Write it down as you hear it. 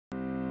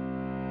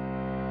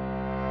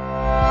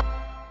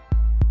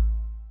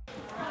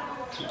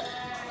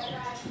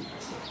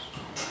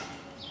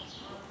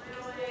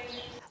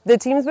The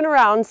team's been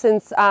around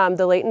since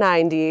the late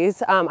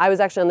 90s. I was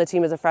actually on the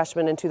team as a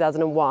freshman in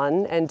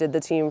 2001 and did the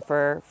team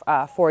for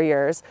 4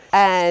 years.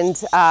 And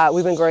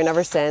we've been growing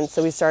ever since.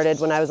 So we started,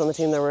 when I was on the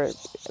team, there were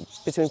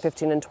between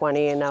 15 and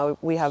 20, and now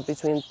we have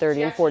between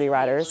 30 and 40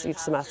 riders each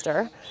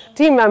semester.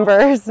 Team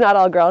members, not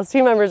all girls,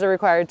 team members are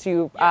required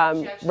to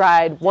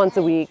ride once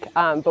a week,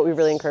 but we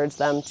really encourage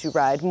them to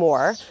ride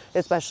more,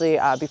 especially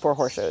before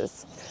horse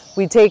shows.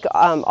 We take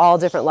all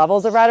different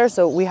levels of riders,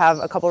 so we have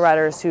a couple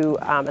riders who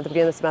at the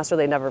beginning of the semester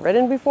they'd never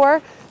ridden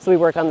before, so we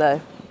work on the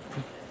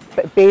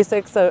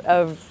basics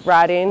of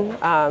riding,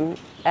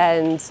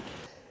 and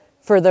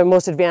for the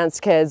most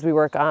advanced kids we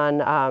work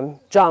on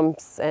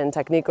jumps and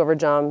technique over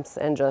jumps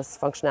and just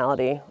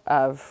functionality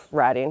of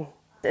riding.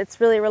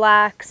 It's really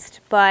relaxed,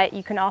 but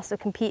you can also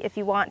compete if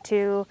you want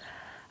to.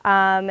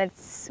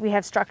 We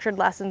have structured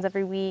lessons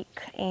every week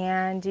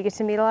and you get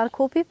to meet a lot of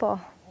cool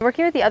people.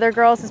 Working with the other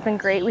girls has been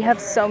great. We have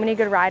so many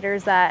good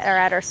riders that are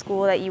at our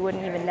school that you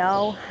wouldn't even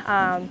know.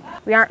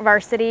 We aren't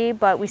varsity,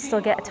 but we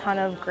still get a ton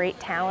of great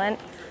talent.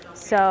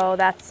 So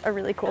that's a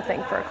really cool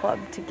thing for a club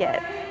to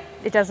get.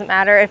 It doesn't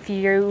matter if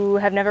you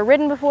have never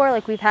ridden before,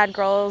 like we've had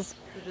girls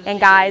and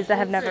guys that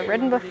have never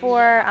ridden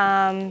before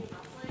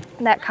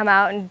that come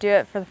out and do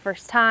it for the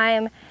first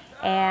time.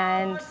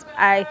 And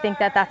I think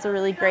that that's a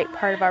really great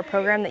part of our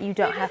program, that you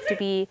don't have to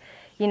be,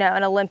 you know,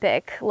 an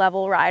Olympic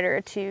level rider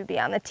to be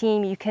on the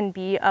team. You can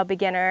be a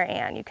beginner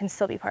and you can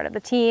still be part of the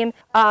team.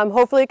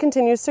 Hopefully it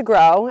continues to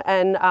grow,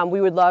 and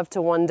we would love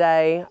to one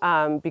day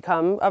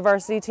become a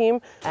varsity team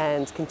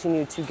and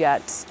continue to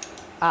get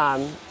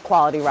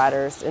quality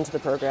riders into the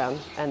program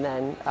and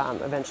then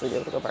eventually be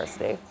able to go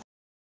varsity.